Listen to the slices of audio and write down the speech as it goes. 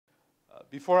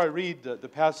Before I read the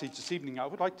passage this evening, I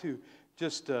would like to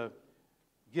just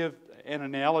give an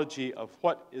analogy of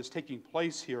what is taking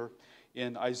place here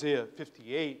in Isaiah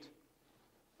 58.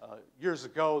 Years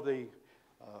ago, the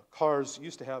cars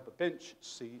used to have a bench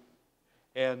seat,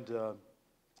 and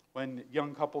when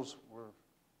young couples were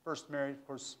first married, of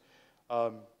course,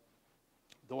 the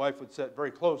wife would sit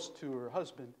very close to her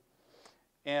husband,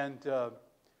 and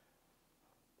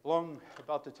along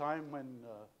about the time when,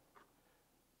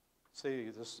 say,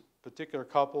 this particular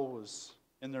couple was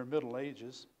in their middle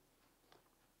ages,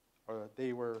 or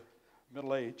they were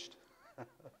middle-aged,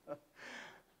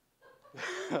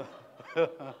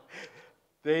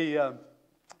 the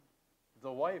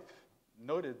wife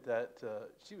noted that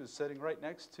she was sitting right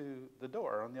next to the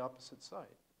door on the opposite side.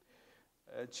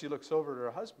 And she looks over to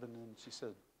her husband and she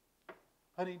said,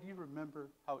 "Honey, do you remember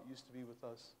how it used to be with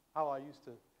us? How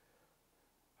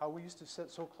we used to sit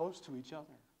so close to each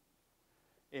other?"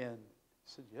 And he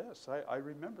said, "Yes, I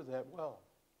remember that well."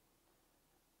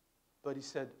 But he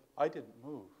said, "I didn't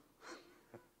move."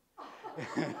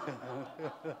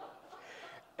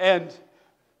 And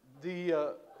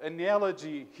the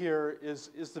analogy here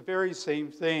is the very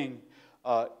same thing.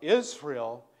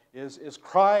 Israel is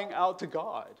crying out to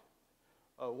God.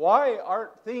 Why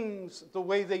aren't things the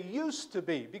way they used to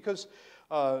be? Because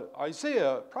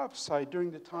Isaiah prophesied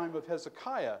during the time of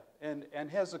Hezekiah, and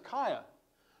Hezekiah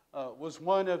was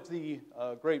one of the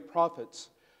great prophets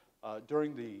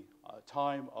during the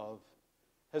time of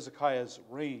Hezekiah's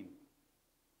reign.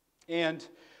 And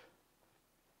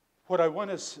what I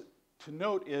want us to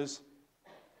note is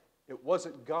it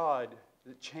wasn't God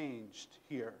that changed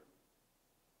here.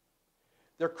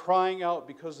 They're crying out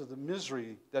because of the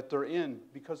misery that they're in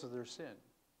because of their sin.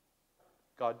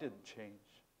 God didn't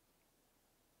change.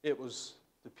 It was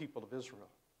the people of Israel.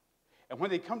 And when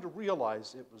they come to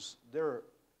realize it was their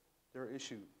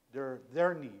issue,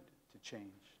 their need to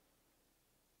change,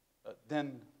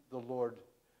 then the Lord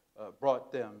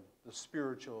brought them the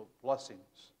spiritual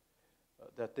blessings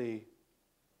that they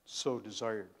so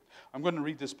desired. I'm going to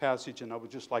read this passage, and I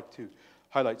would just like to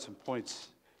highlight some points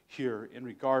here in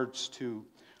regards to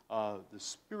the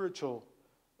spiritual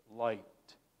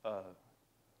light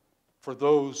for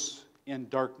those in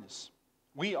darkness.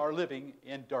 We are living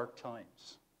in dark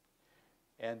times,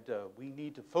 and we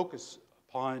need to focus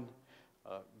upon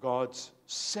God's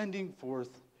sending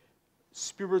forth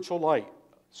spiritual light,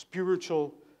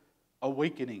 spiritual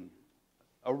awakening,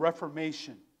 a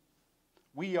reformation.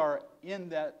 We are in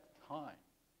that time,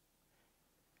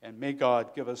 and may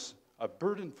God give us a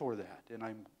burden for that. And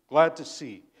I'm glad to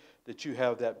see that you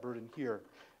have that burden here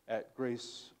at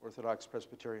Grace Orthodox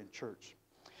Presbyterian Church.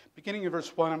 Beginning in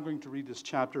verse 1, I'm going to read this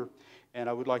chapter, and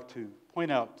I would like to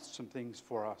point out some things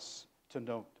for us to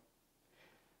note.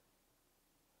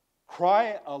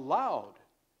 Cry aloud,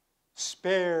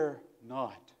 spare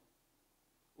not.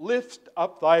 Lift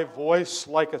up thy voice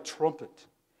like a trumpet,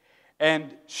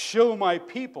 and show my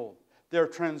people their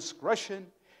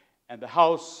transgression, and the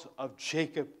house of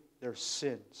Jacob their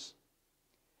sins.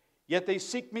 Yet they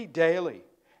seek me daily,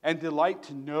 and delight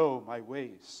to know my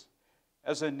ways,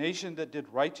 as a nation that did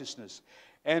righteousness,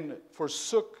 and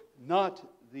forsook not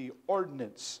the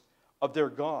ordinance of their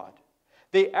God.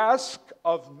 They ask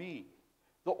of me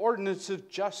the ordinance of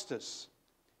justice.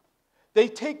 They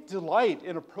take delight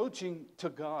in approaching to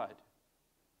God.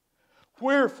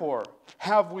 Wherefore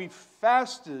have we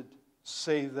fasted,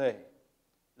 say they.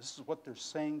 This is what they're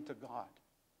saying to God.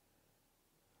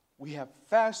 We have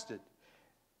fasted,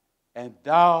 and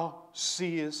thou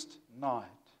seest not.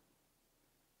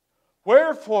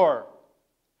 Wherefore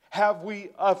have we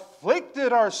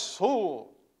afflicted our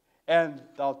soul, and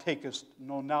thou takest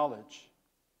no knowledge?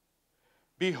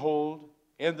 Behold,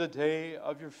 in the day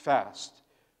of your fast,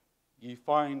 ye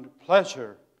find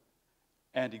pleasure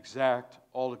and exact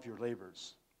all of your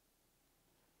labors.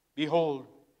 Behold,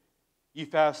 ye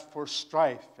fast for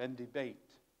strife and debate,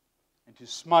 and to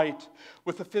smite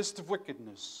with the fist of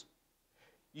wickedness.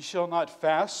 Ye shall not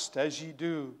fast as ye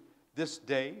do this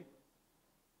day,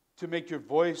 to make your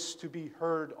voice to be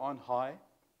heard on high.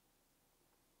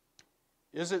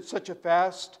 Is it such a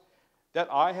fast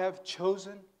that I have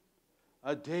chosen,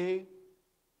 a day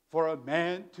for a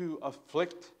man to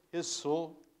afflict his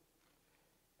soul?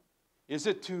 Is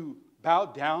it to bow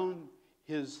down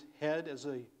his head as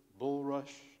a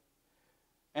bulrush,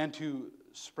 and to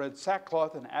spread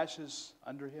sackcloth and ashes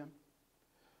under him?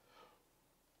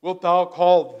 Wilt thou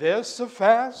call this a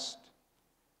fast,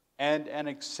 and an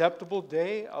acceptable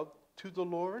day to the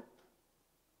Lord?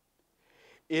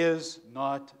 Is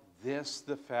not this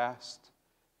the fast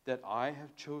that I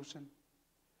have chosen?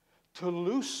 To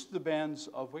loose the bands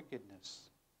of wickedness,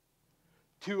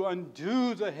 to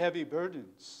undo the heavy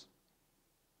burdens,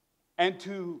 and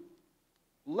to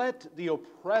let the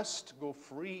oppressed go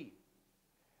free,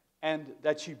 and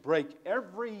that she break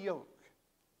every yoke?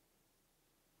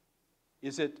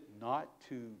 Is it not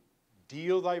to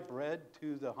deal thy bread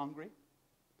to the hungry,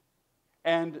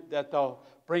 and that thou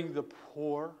bring the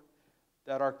poor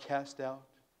that are cast out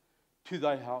to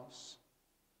thy house?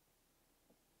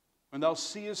 When thou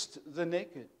seest the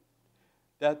naked,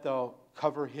 that thou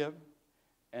cover him,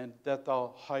 and that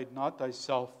thou hide not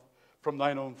thyself from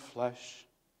thine own flesh.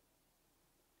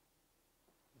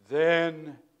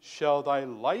 Then shall thy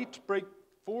light break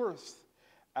forth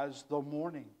as the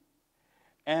morning,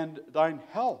 and thine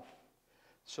health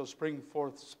shall spring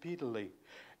forth speedily,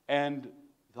 and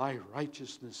thy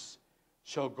righteousness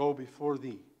shall go before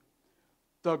thee.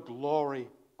 The glory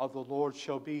of the Lord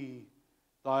shall be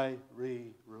thy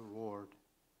reward.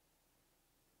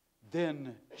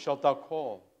 Then shalt thou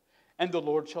call, and the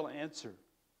Lord shall answer.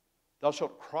 Thou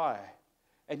shalt cry,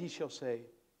 and he shall say,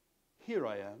 Here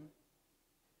I am.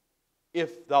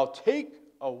 If thou take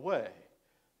away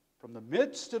from the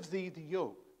midst of thee the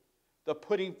yoke, the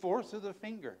putting forth of the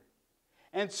finger,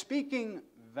 and speaking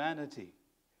vanity,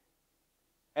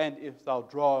 and if thou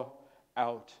draw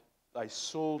out thy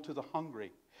soul to the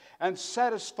hungry, and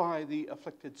satisfy the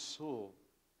afflicted soul,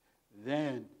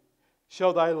 then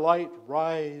shall thy light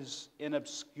rise in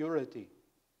obscurity,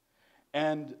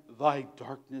 and thy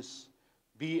darkness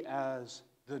be as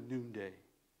the noonday.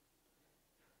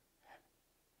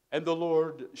 And the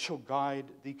Lord shall guide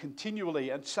thee continually,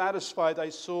 and satisfy thy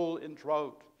soul in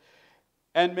drought,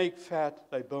 and make fat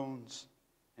thy bones.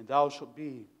 And thou shalt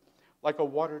be like a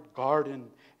watered garden,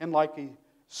 and like a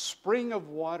spring of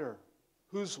water,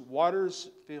 whose waters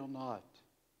fail not.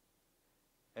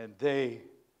 And they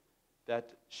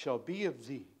that shall be of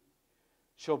thee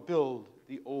shall build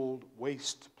the old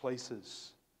waste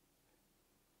places.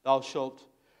 Thou shalt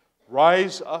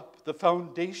rise up the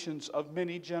foundations of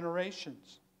many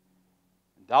generations.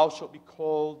 And thou shalt be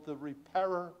called the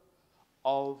repairer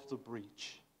of the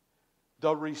breach,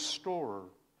 the restorer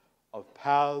of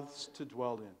paths to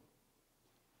dwell in.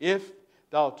 If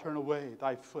thou turn away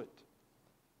thy foot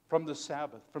from the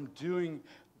Sabbath, from doing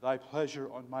thy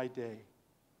pleasure on my day,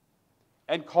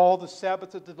 and call the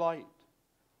Sabbath a delight,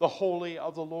 the holy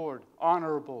of the Lord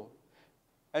honorable,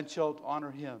 and shalt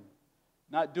honor him,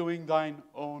 not doing thine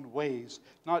own ways,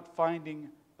 not finding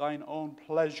thine own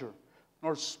pleasure,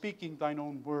 nor speaking thine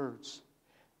own words,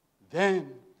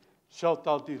 then shalt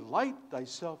thou delight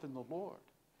thyself in the Lord,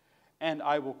 and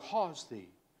I will cause thee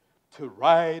to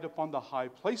ride upon the high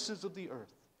places of the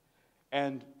earth,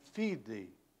 and feed thee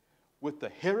with the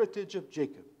heritage of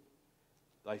Jacob,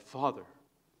 thy father,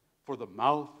 for the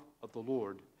mouth of the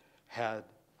Lord had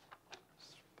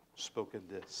spoken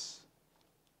this.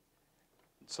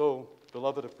 And so,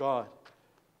 beloved of God,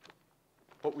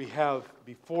 what we have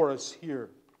before us here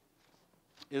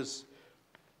is,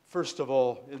 first of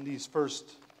all, in these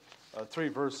first 3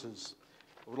 verses,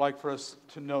 I would like for us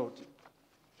to note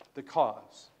the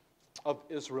cause of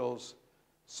Israel's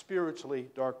spiritually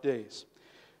dark days.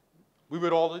 We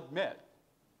would all admit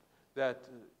that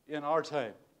in our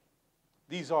time,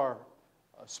 these are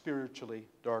spiritually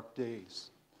dark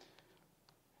days.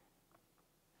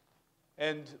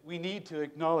 And we need to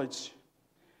acknowledge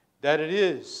that it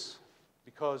is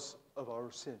because of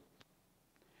our sin.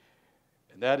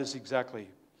 And that is exactly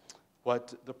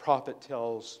what the prophet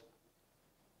tells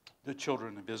the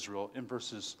children of Israel in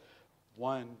verses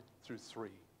 1 through 3.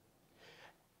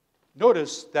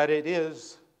 Notice that it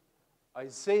is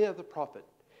Isaiah the prophet.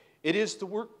 It is the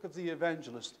work of the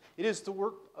evangelist. It is the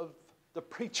work of the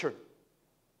preacher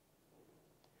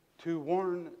to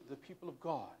warn the people of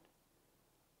God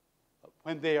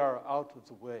when they are out of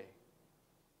the way.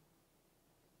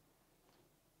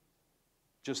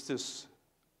 Just this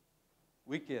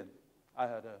weekend, I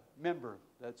had a member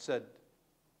that said,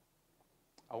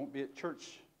 I won't be at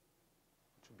church,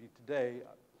 which will be today.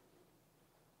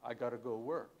 I got to go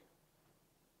work.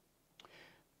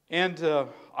 And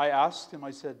I asked him,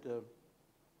 I said,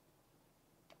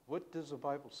 what does the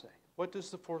Bible say? What does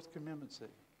the fourth commandment say?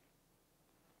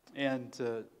 And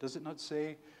does it not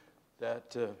say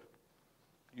that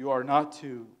you are not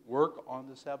to work on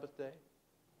the Sabbath day?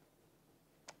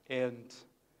 And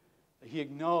he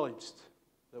acknowledged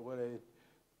that what I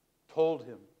told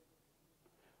him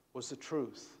was the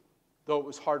truth, though it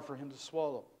was hard for him to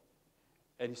swallow.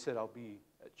 And he said, I'll be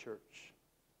at church.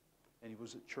 And he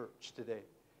was at church today.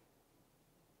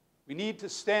 We need to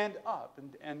stand up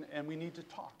and we need to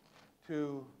talk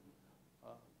to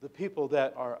the people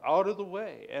that are out of the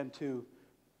way and to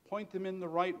point them in the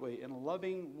right way, in a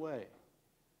loving way,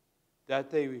 that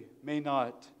they may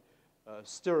not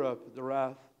stir up the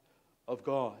wrath of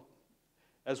God.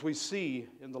 As we see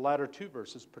in the latter two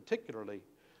verses, particularly,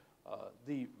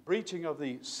 the breaching of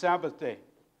the Sabbath day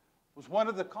was one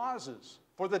of the causes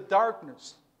for the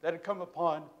darkness that had come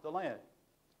upon the land.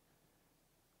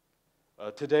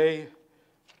 Today,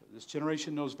 this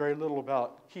generation knows very little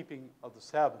about keeping of the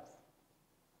Sabbath.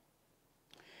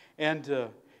 And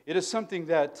it is something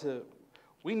that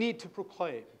we need to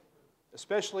proclaim,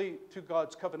 especially to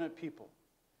God's covenant people,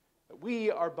 that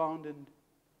we are bound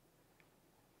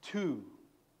to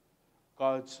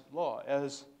God's law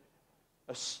as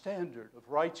a standard of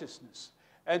righteousness,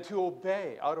 and to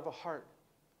obey out of a heart,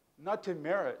 not to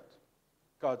merit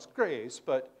God's grace,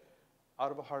 but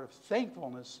out of a heart of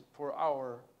thankfulness for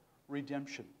our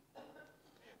redemption.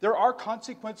 There are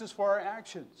consequences for our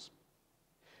actions.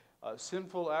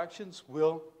 Sinful actions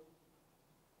will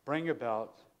bring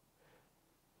about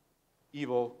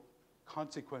evil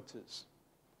consequences.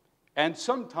 And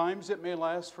sometimes it may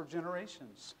last for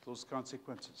generations, those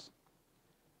consequences.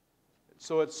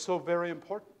 So it's so very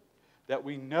important that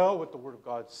we know what the Word of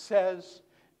God says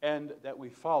and that we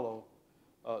follow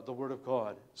the Word of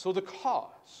God. So the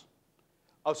cause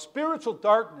of spiritual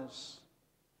darkness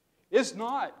is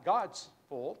not God's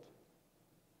fault.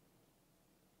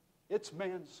 It's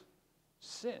man's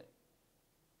sin.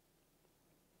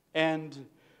 And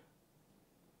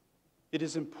it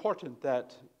is important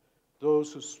that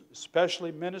those who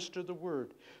especially minister the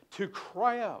Word to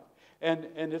cry out. And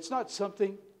it's not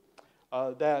something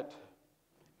that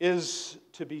is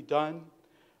to be done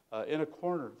in a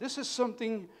corner. This is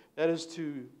something that is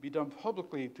to be done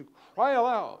publicly, to cry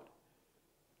aloud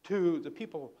to the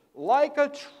people like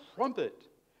a trumpet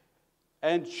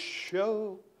and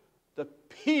show the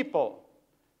people,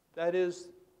 that is,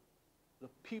 the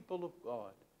people of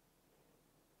God,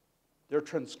 their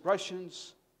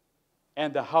transgressions,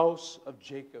 and the house of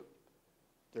Jacob,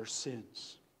 their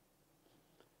sins.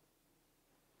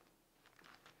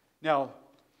 Now,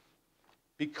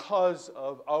 because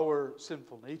of our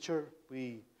sinful nature,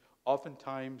 we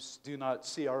oftentimes do not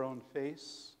see our own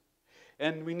face,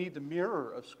 and we need the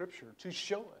mirror of Scripture to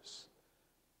show us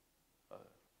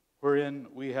wherein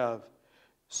we have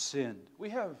sinned. We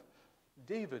have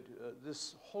David,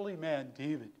 this holy man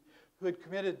David, who had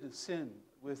committed the sin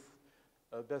with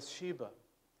Bathsheba,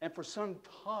 and for some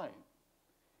time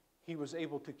he was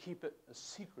able to keep it a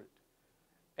secret.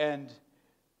 And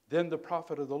then the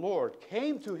prophet of the Lord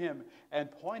came to him and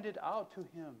pointed out to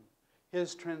him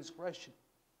his transgression.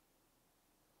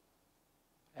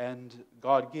 And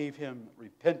God gave him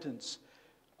repentance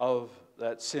of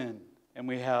that sin. And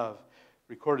we have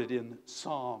recorded in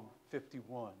Psalm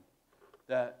 51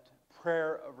 that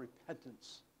prayer of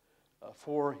repentance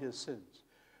for his sins.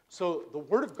 So the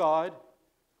Word of God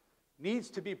needs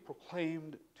to be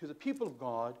proclaimed to the people of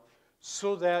God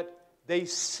so that they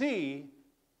see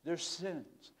their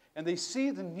sins and they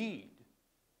see the need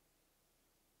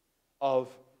of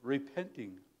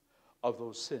repenting of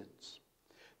those sins.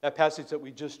 That passage that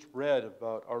we just read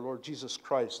about our Lord Jesus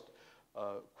Christ,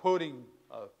 quoting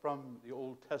from the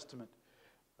Old Testament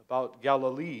about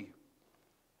Galilee,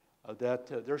 that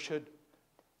there should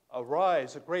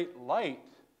arise a great light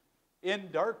in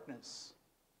darkness.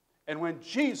 And when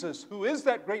Jesus, who is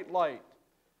that great light,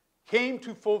 came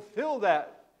to fulfill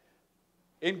that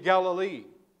in Galilee,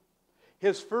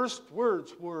 his first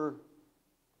words were,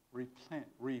 repent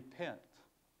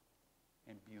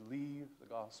and believe the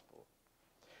gospel.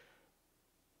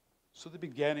 So the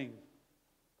beginning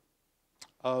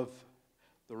of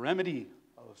the remedy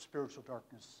of spiritual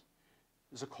darkness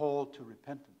is a call to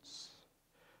repentance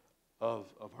of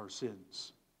our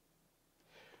sins.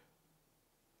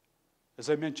 As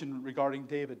I mentioned regarding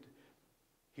David,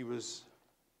 he was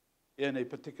in a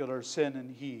particular sin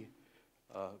and he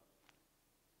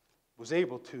was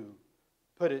able to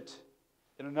put it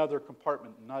in another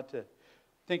compartment and not to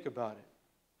think about it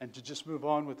and to just move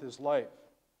on with his life.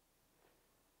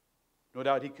 No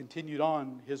doubt he continued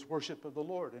on his worship of the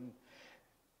Lord.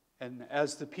 And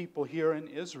as the people here in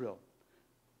Israel,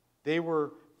 they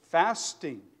were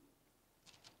fasting.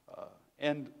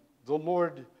 And the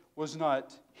Lord was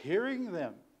not hearing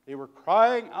them. They were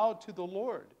crying out to the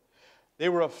Lord. They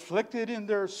were afflicted in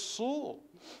their soul.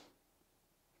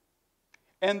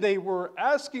 And they were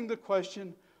asking the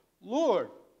question, Lord,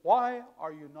 why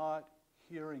are you not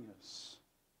hearing us?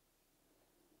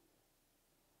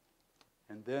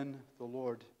 And then the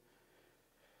Lord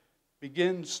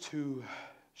begins to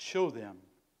show them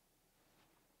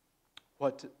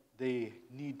what they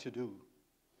need to do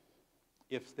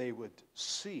if they would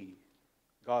see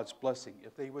God's blessing,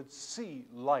 if they would see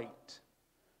light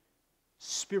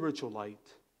spiritual light.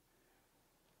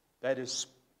 That is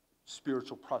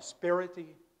spiritual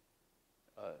prosperity,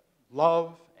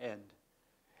 love,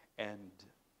 and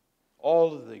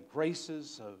all of the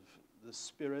graces of the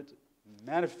Spirit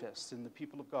manifest in the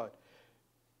people of God.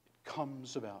 It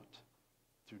comes about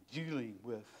through dealing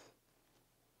with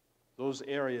those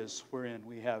areas wherein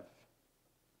we have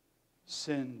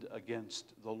sinned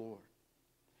against the Lord.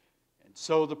 And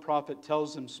so the prophet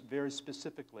tells them very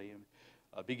specifically,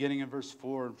 beginning in verse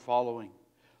 4 and following,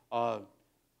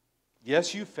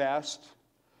 yes, you fast,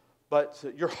 but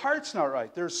your heart's not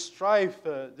right. There's strife,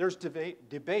 there's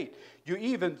debate. You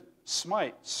even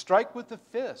strike with the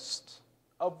fist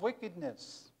of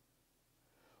wickedness.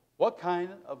 What kind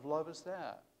of love is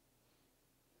that?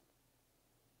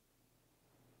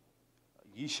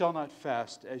 Ye shall not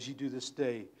fast as ye do this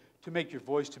day, to make your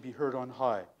voice to be heard on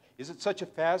high. Is it such a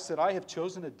fast that I have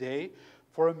chosen a day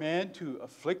for a man to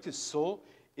afflict his soul?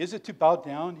 Is it to bow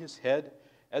down his head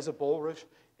as a bulrush?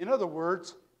 In other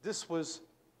words, this was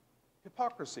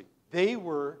hypocrisy. They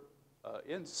were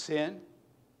in sin,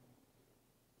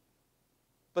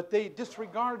 but they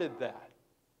disregarded that.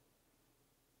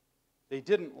 They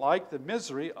didn't like the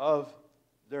misery of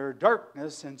their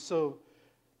darkness, and so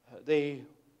they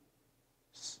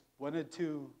wanted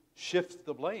to shift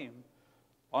the blame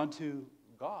onto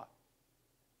God.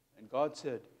 And God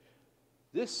said,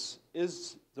 this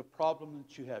is the problem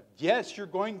that you have. Yes, you're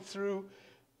going through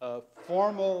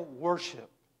formal worship.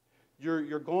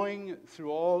 You're going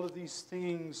through all of these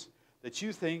things that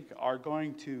you think are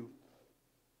going to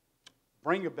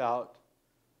bring about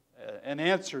an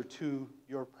answer to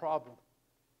your problem.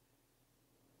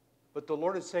 But the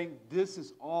Lord is saying, this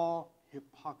is all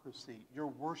hypocrisy. Your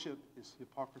worship is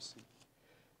hypocrisy.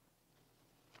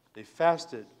 They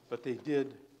fasted, but they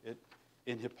did it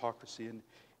in hypocrisy. And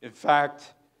in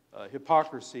fact,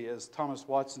 hypocrisy, as Thomas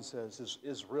Watson says,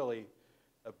 is really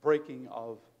a breaking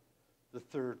of the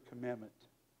third commandment.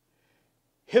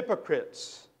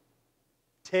 Hypocrites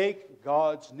take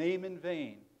God's name in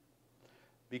vain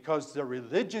because their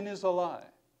religion is a lie.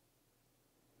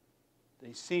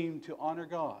 They seem to honor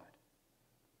God,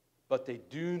 but they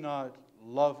do not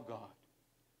love God.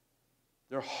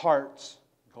 Their hearts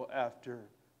go after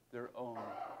their own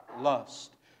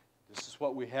lust. This is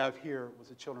what we have here with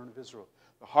the children of Israel.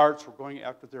 The hearts were going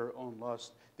after their own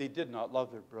lust. They did not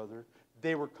love their brother.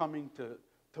 They were coming to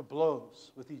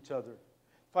blows with each other,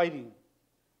 fighting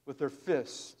with their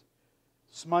fists,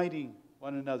 smiting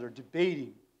one another,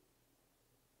 debating,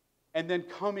 and then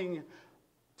coming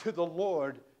to the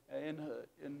Lord in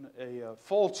a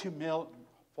false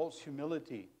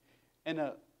humility and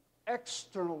an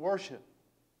external worship.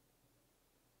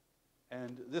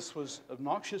 And this was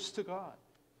obnoxious to God.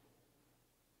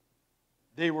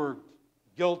 They were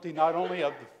guilty not only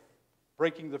of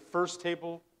breaking the first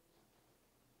table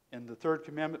and the third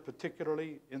commandment,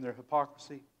 particularly in their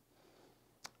hypocrisy,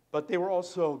 but they were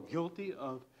also guilty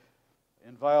of,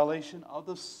 in violation of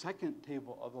the second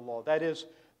table of the law. That is,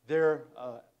 their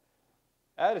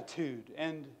attitude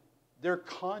and their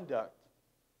conduct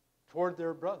toward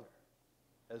their brother,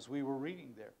 as we were reading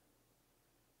there.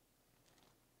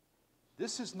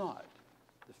 This is not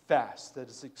the fast that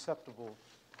is acceptable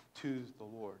to the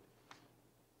Lord.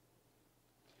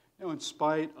 In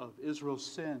spite of Israel's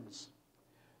sins,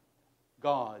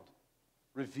 God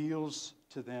reveals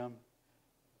to them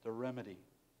the remedy.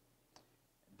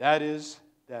 That is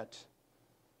that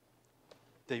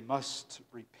they must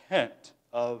repent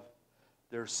of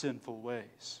their sinful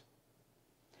ways.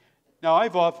 Now,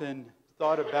 I've often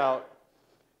thought about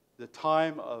the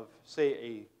time of,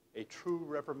 say, a true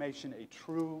reformation, a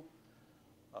true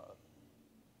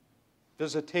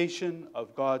visitation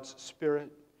of God's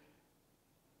Spirit.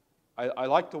 I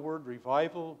like the word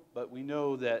revival, but we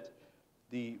know that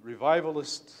the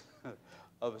revivalists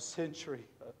of a century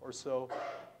or so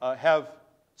have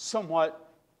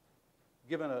somewhat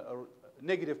given a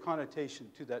negative connotation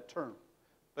to that term.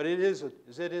 But it is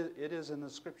in the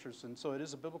Scriptures, and so it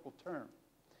is a biblical term.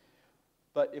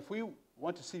 But if we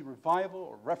want to see revival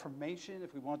or reformation,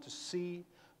 if we want to see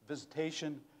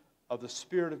visitation of the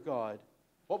Spirit of God,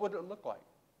 what would it look like?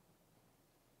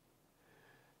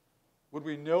 Would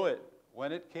we know it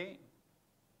when it came?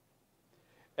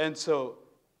 And so,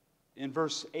 in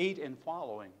verse 8 and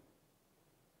following,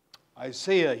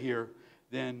 Isaiah here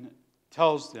then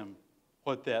tells them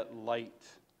what that light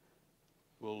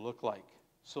will look like,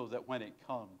 so that when it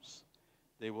comes,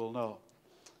 they will know.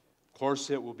 Of course,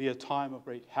 it will be a time of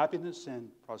great happiness and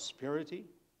prosperity.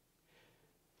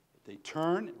 They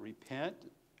turn, repent,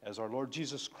 as our Lord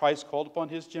Jesus Christ called upon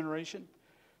his generation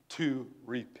to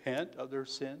repent of their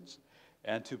sins.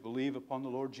 and to believe upon the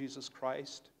Lord Jesus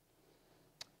Christ.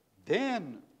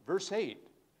 Then, verse 8,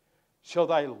 shall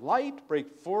thy light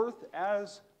break forth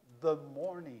as the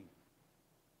morning,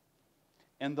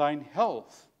 and thine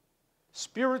health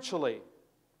spiritually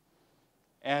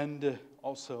and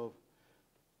also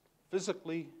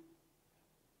physically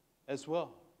as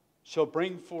well shall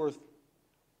bring forth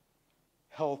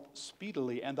health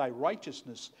speedily, and thy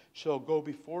righteousness shall go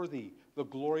before thee. The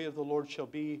glory of the Lord shall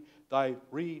be thy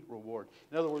reward.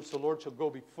 In other words, the Lord shall go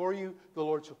before you, the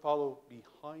Lord shall follow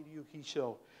behind you, he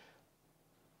shall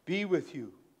be with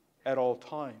you at all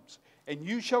times. And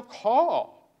you shall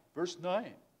call, verse 9,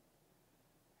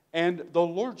 and the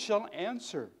Lord shall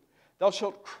answer. Thou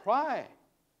shalt cry,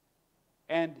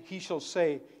 and he shall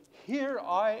say, here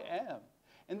I am.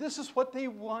 And this is what they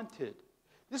wanted.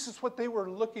 This is what they were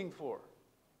looking for.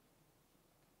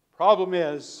 Problem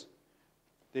is,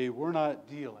 they were not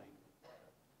dealing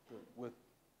with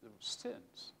the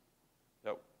sins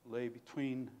that lay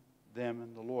between them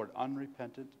and the Lord.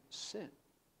 Unrepentant sin.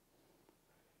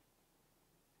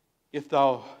 If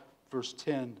thou, verse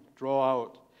 10, draw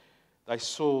out thy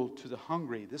soul to the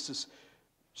hungry. This is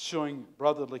showing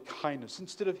brotherly kindness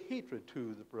instead of hatred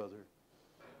to the brother.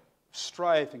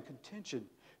 Strife and contention.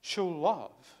 Show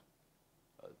love,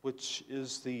 which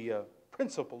is the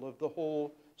principle of the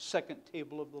whole second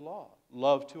table of the law.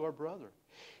 Love to our brother.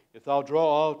 If thou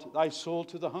draw out thy soul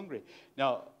to the hungry.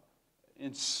 Now,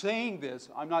 in saying this,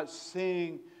 I'm not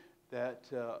saying that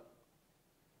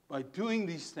by doing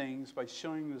these things, by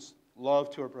showing this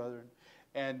love to our brethren,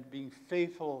 and being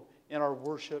faithful in our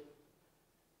worship,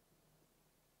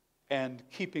 and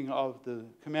keeping of the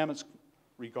commandments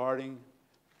regarding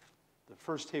the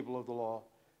first table of the law,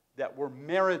 that we're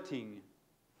meriting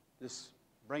this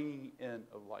bringing in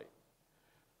of light.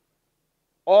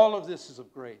 All of this is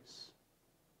of grace.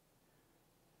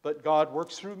 But God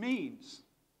works through means.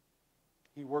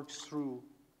 He works through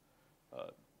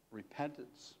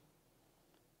repentance.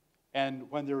 And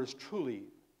when there is truly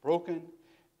broken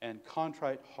and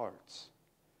contrite hearts,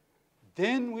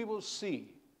 then we will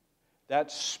see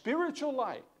that spiritual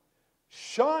light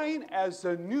shine as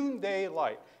the noonday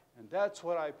light. And that's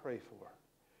what I pray for.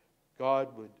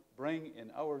 God would bring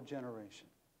in our generation.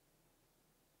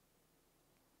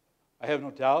 I have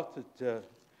no doubt that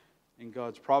in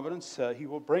God's providence, he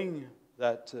will bring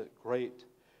that great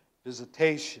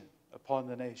visitation upon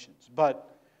the nations.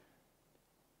 But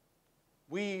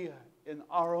we, in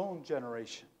our own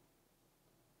generation,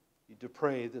 need to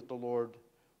pray that the Lord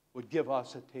would give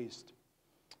us a taste,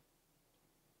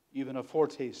 even a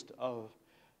foretaste of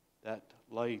that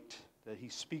light that he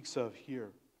speaks of here.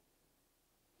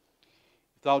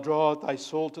 If thou draw out thy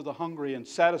soul to the hungry and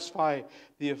satisfy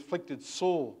the afflicted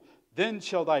soul, then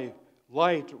shall thy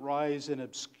light rise in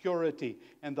obscurity,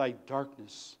 and thy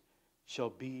darkness shall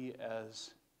be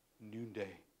as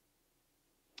noonday.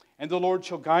 And the Lord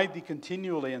shall guide thee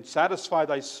continually, and satisfy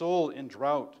thy soul in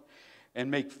drought, and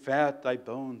make fat thy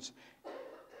bones.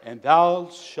 And thou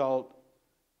shalt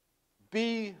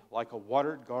be like a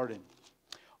watered garden.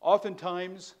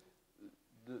 Oftentimes,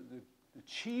 the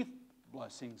chief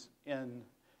blessings in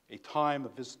a time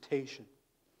of visitation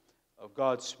of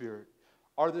God's Spirit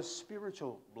are the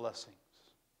spiritual blessings.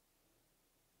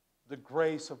 The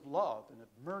grace of love and of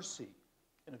mercy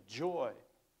and of joy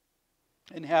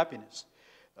and happiness.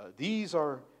 These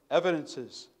are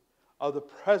evidences of the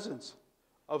presence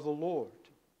of the Lord,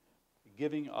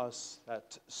 giving us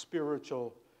that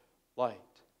spiritual light.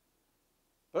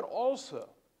 But also,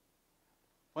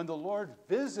 when the Lord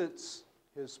visits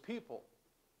his people,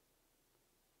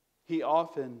 he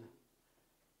often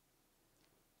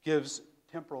gives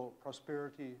temporal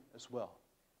prosperity as well.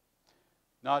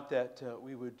 Not that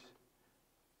we would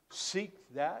seek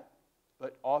that,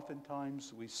 but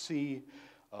oftentimes we see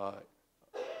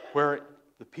where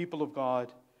the people of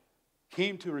God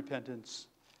came to repentance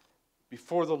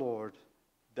before the Lord,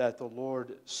 that the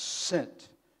Lord sent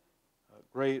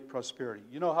great prosperity.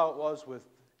 You know how it was with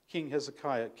King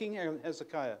Hezekiah. King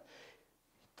Hezekiah,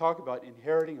 talk about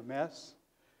inheriting a mess.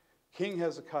 King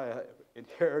Hezekiah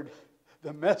inherited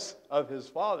the mess of his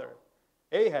father,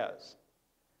 Ahaz.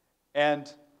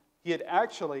 And he had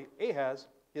actually, Ahaz,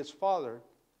 his father,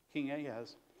 King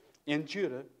Ahaz, in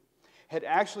Judah, had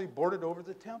actually boarded over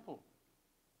the temple.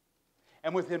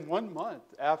 And within 1 month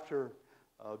after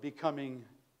becoming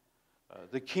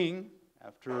the king,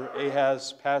 after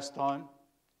Ahaz passed on,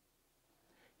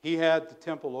 he had the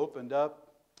temple opened up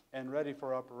and ready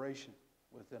for operation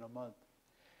within a month.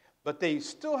 But they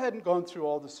still hadn't gone through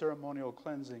all the ceremonial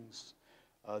cleansings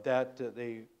that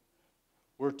they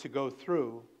were to go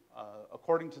through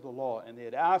according to the law. And they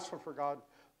had asked for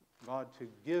God to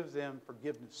give them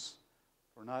forgiveness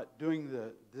for not doing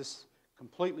this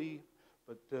completely,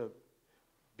 but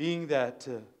being that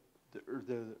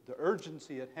the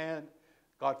urgency at hand,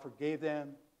 God forgave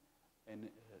them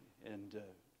and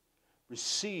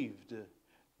received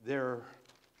their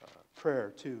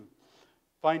prayer to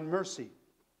find mercy,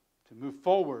 to move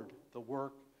forward the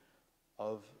work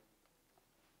of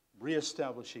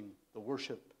reestablishing the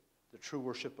worship, the true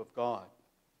worship of God.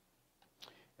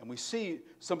 And we see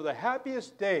some of the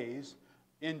happiest days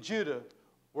in Judah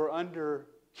were under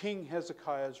King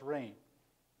Hezekiah's reign.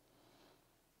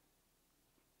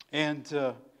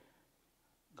 And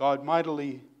God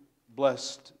mightily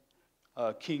blessed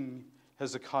King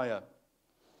Hezekiah.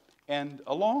 And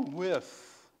along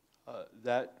with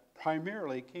that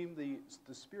primarily came the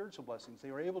spiritual blessings.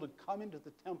 They were able to come into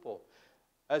the temple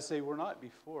as they were not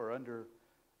before under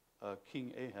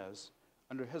King Ahaz.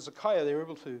 Under Hezekiah, they were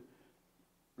able to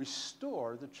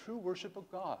restore the true worship of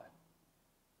God.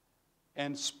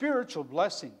 And spiritual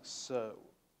blessings,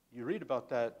 you read about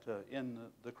that in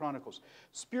the Chronicles.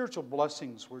 Spiritual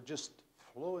blessings were just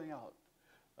flowing out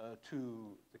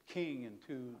to the king and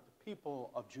to the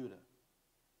people of Judah.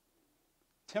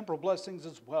 Temporal blessings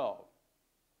as well.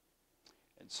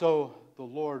 And so the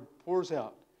Lord pours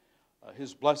out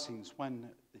His blessings when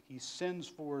He sends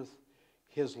forth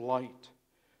His light.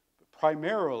 But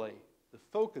primarily, the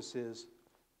focus is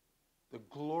the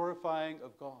glorifying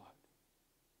of God.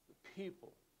 The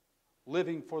people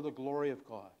living for the glory of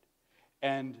God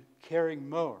and caring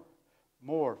more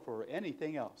for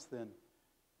anything else than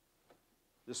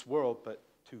this world, but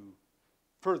to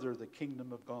further the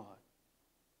kingdom of God.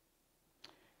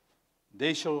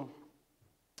 They shall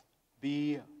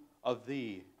be of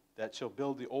thee that shall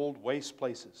build the old waste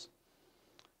places.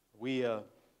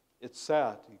 It's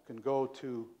sad. You can go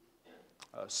to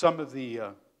some of the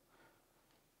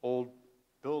old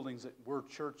buildings that were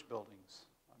church buildings,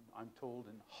 I'm told,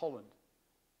 in Holland,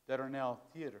 that are now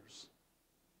theaters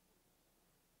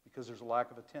because there's a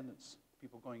lack of attendance,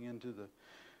 people going into the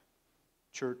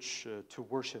church to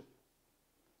worship.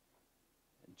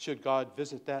 And should God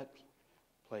visit that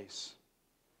place,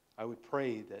 I would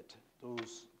pray that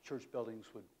those church buildings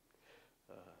would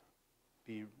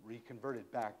be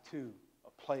reconverted back to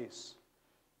a place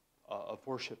of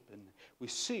worship. And we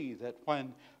see that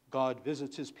when God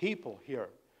visits His people here,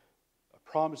 a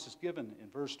promise is given in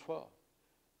verse 12.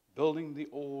 Building the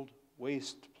old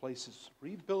waste places,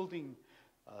 rebuilding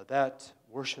that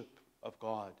worship of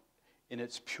God in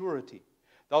its purity.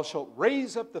 Thou shalt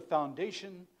raise up the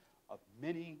foundations of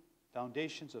many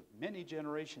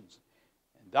generations,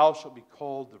 and thou shalt be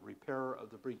called the repairer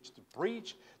of the breach. The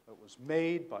breach that was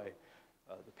made by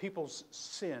the people's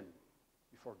sin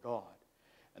before God,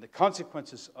 and the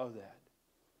consequences of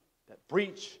that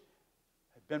breach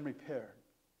had been repaired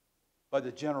by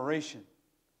the generation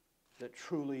that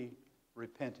truly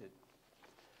repented.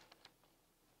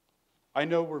 I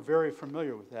know we're very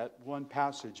familiar with that one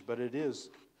passage, but it is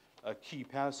a key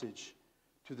passage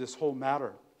to this whole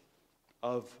matter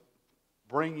of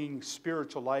bringing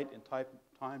spiritual light in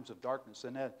times of darkness.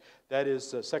 And that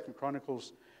is 2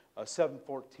 Chronicles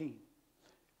 7:14.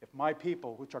 If my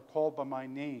people, which are called by my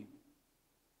name,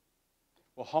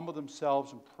 will humble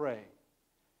themselves and pray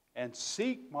and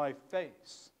seek my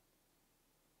face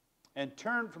and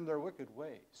turn from their wicked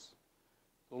ways,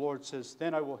 the Lord says,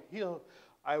 then I will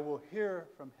hear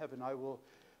from heaven. I will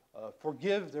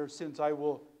forgive their sins. I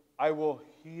will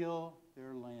heal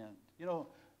their land. You know,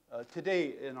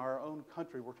 today in our own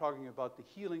country, we're talking about the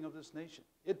healing of this nation.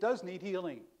 It does need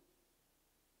healing.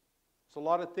 There's a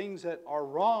lot of things that are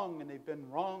wrong, and they've been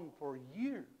wrong for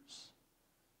years.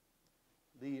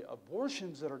 The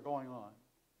abortions that are going on,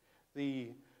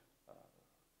 we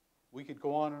could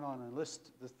go on and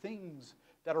list the things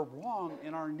that are wrong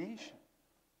in our nation.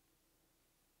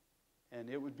 And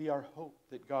it would be our hope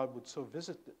that God would so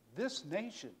visit this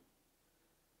nation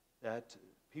that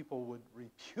people would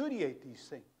repudiate these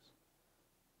things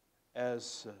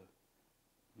as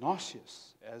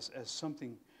nauseous, as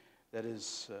something that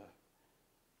is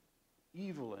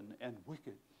evil and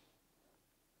wicked.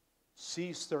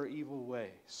 Cease their evil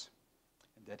ways,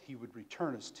 and that He would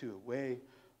return us to a way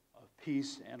of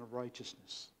peace and of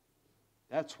righteousness.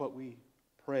 That's what we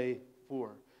pray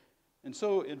for. And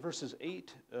so in verses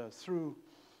 8 through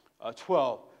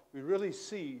 12, we really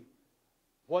see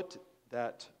what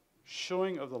that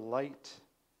showing of the light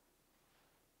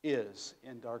is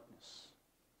in darkness.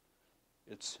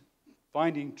 It's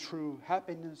finding true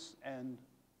happiness and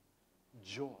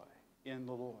joy in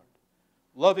the Lord,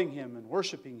 loving Him and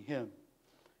worshiping Him,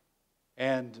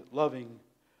 and loving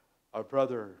our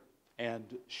brother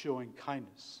and showing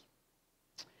kindness.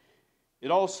 It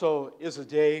also is a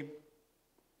day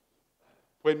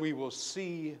when we will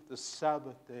see the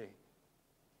Sabbath day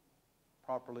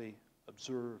properly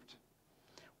observed.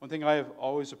 One thing I have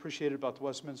always appreciated about the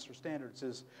Westminster Standards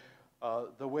is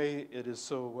the way it is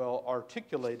so well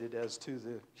articulated as to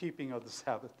the keeping of the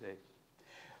Sabbath day.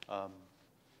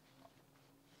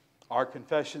 Our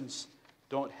confessions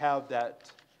don't have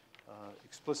that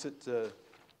explicit,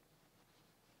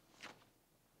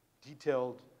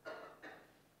 detailed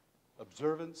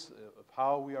observance of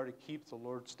how we are to keep the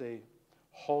Lord's Day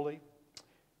holy,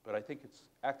 but I think it's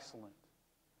excellent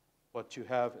what you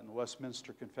have in the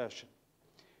Westminster Confession.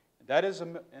 And that is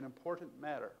an important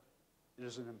matter. It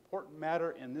is an important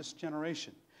matter in this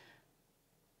generation.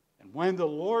 And when the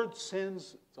Lord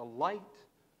sends the light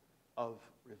of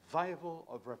revival,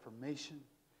 of reformation,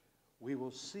 we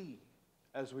will see,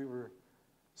 as we were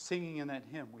singing in that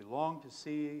hymn, we long to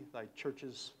see thy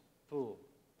churches full.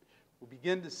 We'll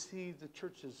begin to see the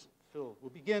churches filled.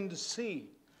 We'll begin to see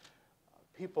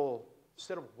people,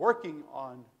 instead of working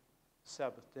on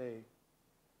Sabbath day,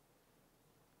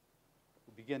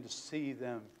 we'll begin to see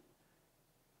them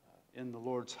in the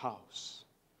Lord's house.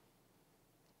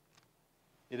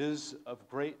 It is of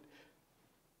great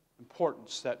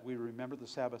importance that we remember the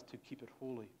Sabbath to keep it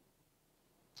holy.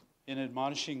 In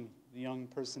admonishing the young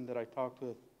person that I talked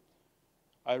with,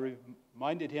 I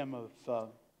reminded him of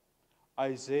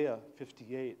Isaiah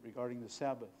 58 regarding the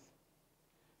Sabbath.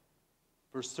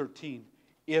 Verse 13,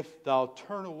 if thou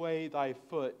turn away thy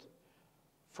foot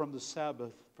from the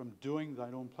Sabbath, from doing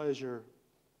thine own pleasure.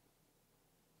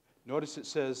 Notice it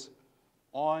says,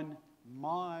 on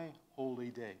my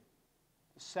holy day.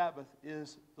 The Sabbath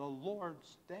is the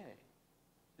Lord's day.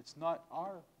 It's not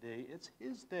our day, it's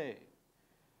His day.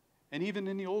 And even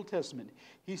in the Old Testament,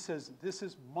 He says, this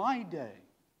is my day.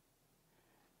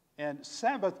 And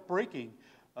Sabbath breaking,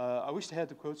 I wish I had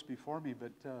the quotes before me,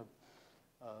 but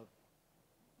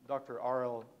Dr.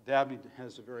 R.L. Dabney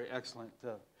has a very excellent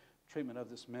treatment of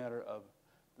this matter of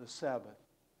the Sabbath.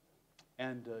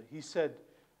 And he said,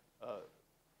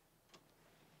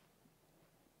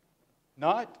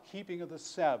 not keeping of the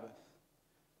Sabbath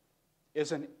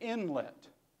is an inlet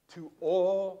to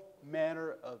all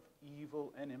manner of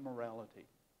evil and immorality.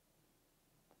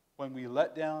 When we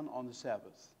let down on the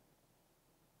Sabbath,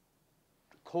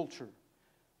 culture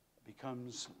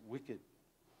becomes wicked.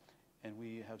 And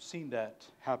we have seen that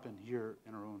happen here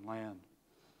in our own land.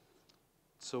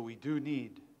 So we do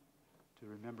need to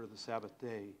remember the Sabbath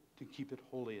day, to keep it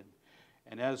holy.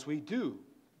 And as we do,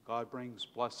 God brings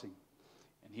blessing.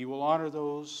 And He will honor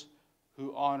those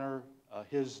who honor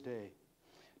His day.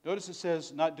 Notice it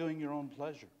says, not doing your own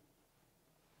pleasure.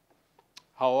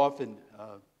 How often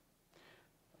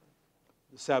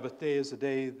the Sabbath day is a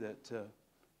day that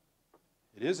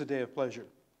it is a day of pleasure.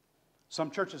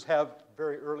 Some churches have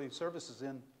very early services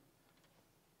in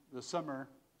the summer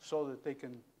so that the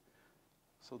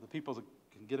people that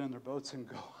can get in their boats and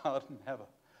go out and have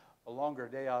a longer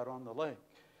day out on the lake.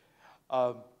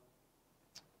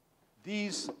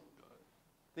 These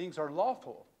things are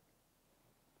lawful,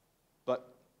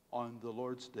 but on the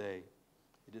Lord's day,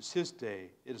 it is His day.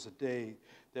 It is a day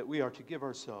that we are to give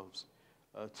ourselves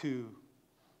to,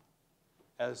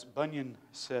 as Bunyan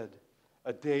said,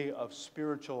 a day of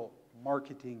spiritual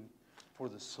marketing for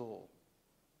the soul.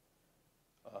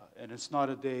 And it's not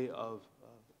a day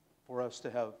for us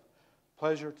to have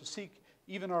pleasure, to seek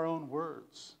even our own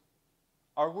words.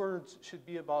 Our words should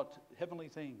be about heavenly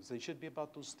things. They should be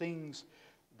about those things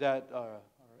that are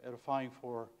edifying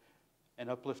for and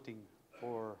uplifting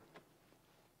for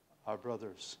our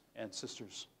brothers and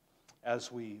sisters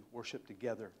as we worship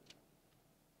together.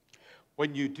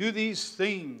 When you do these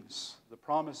things, the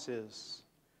promise is,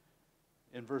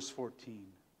 in verse 14,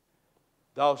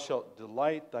 thou shalt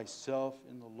delight thyself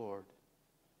in the Lord.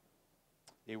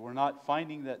 They were not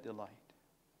finding that delight.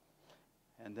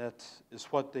 And that is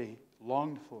what they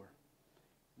longed for.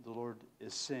 The Lord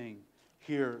is saying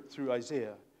here through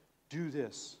Isaiah, do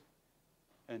this,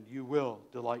 and you will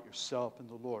delight yourself in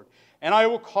the Lord. And I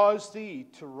will cause thee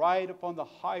to ride upon the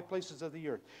high places of the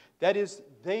earth. That is,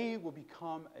 they will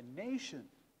become a nation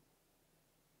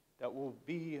that will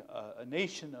be a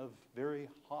nation of very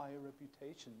high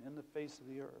reputation in the face of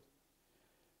the earth.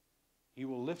 He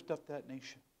will lift up that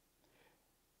nation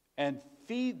and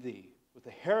feed thee with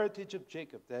the heritage of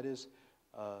Jacob. That is,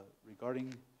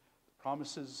 regarding the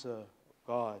promises of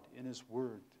God in His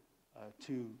Word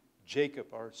to Jacob,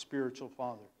 our spiritual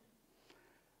father.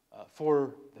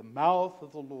 For the mouth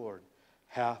of the Lord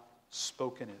hath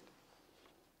spoken it.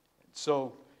 And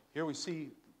so here we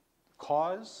see the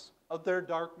cause of their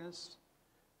darkness.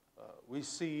 We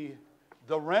see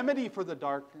the remedy for the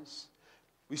darkness.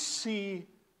 we see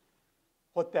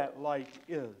what that light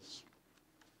is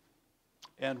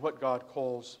and what God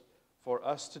calls for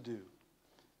us to do,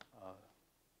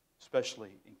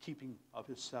 especially in keeping of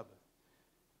His Sabbath.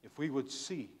 If we would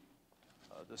see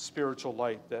the spiritual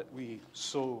light that we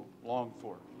so long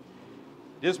for.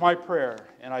 It is my prayer,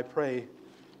 and I pray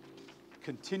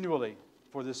continually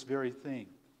for this very thing.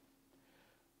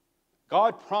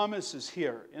 God promises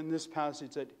here in this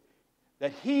passage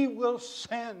that He will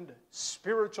send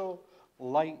spiritual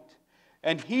light,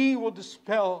 and He will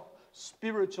dispel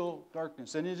spiritual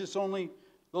darkness. And it is only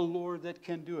the Lord that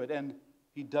can do it, and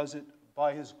He does it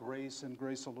by His grace and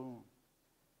grace alone.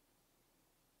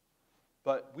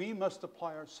 But we must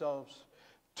apply ourselves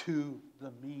to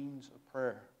the means of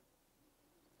prayer.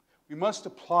 We must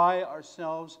apply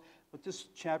ourselves, what this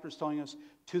chapter is telling us,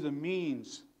 to the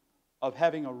means of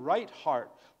having a right heart,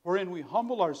 wherein we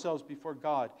humble ourselves before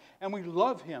God and we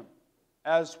love Him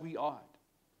as we ought,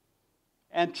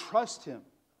 and trust Him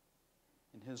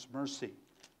in His mercy,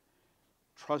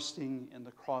 trusting in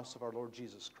the cross of our Lord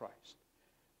Jesus Christ,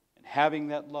 and having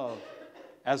that love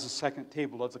as the second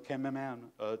table of the Ten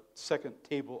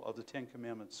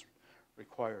Commandments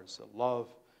requires, a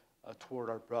love toward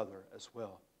our brother as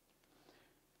well.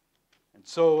 And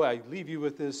so I leave you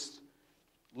with this,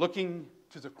 looking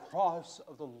to the cross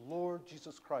of the Lord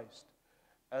Jesus Christ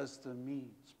as the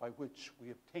means by which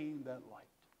we obtain that light.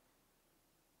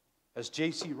 As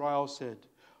J.C. Ryle said,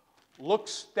 look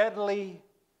steadily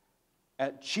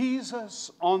at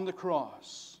Jesus on the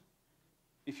cross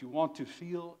if you want to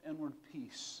feel inward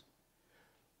peace.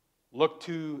 Look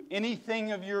to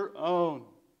anything of your own,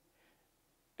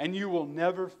 and you will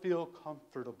never feel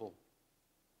comfortable.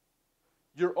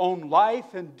 Your own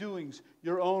life and doings,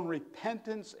 your own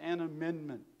repentance and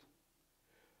amendment,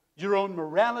 your own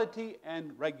morality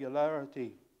and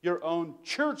regularity, your own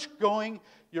church going,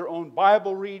 your own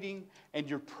Bible reading and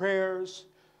your prayers,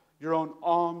 your own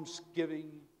alms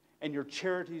giving and your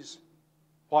charities.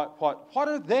 What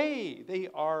are they? They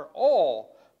are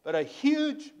all but a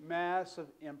huge mass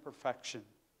of imperfection.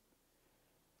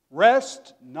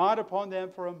 Rest not upon them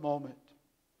for a moment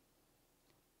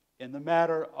in the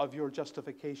matter of your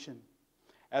justification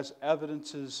as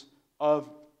evidences of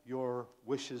your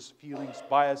wishes, feelings,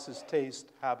 biases,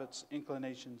 tastes, habits,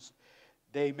 inclinations.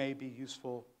 They may be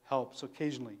useful helps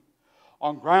occasionally.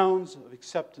 On grounds of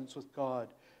acceptance with God,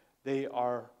 they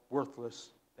are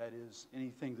worthless. That is,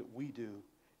 anything that we do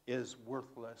is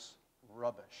worthless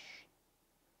rubbish.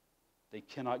 They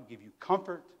cannot give you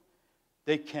comfort.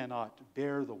 They cannot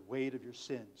bear the weight of your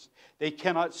sins. They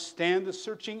cannot stand the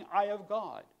searching eye of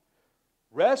God.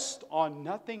 Rest on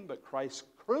nothing but Christ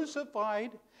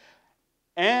crucified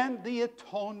and the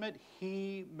atonement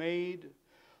He made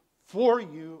for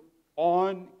you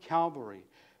on Calvary.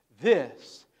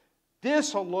 This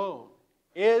alone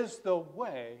is the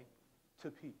way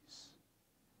to peace.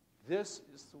 This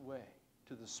is the way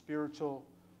to the spiritual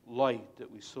light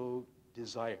that we so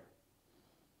desire.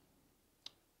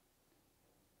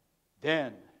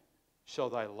 Then shall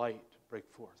thy light break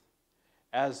forth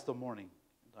as the morning,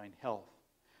 thine health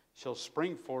shall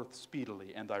spring forth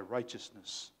speedily, and thy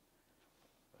righteousness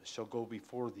shall go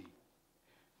before thee.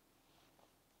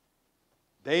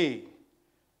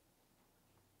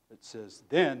 It says,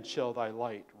 then shall thy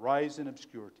light rise in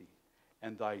obscurity,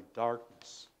 and thy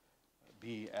darkness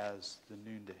be as the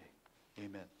noonday.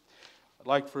 Amen. I'd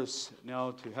like for us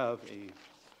now to have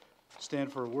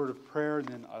stand for a word of prayer, and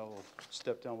then I'll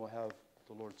step down. We'll have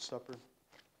the Lord's Supper.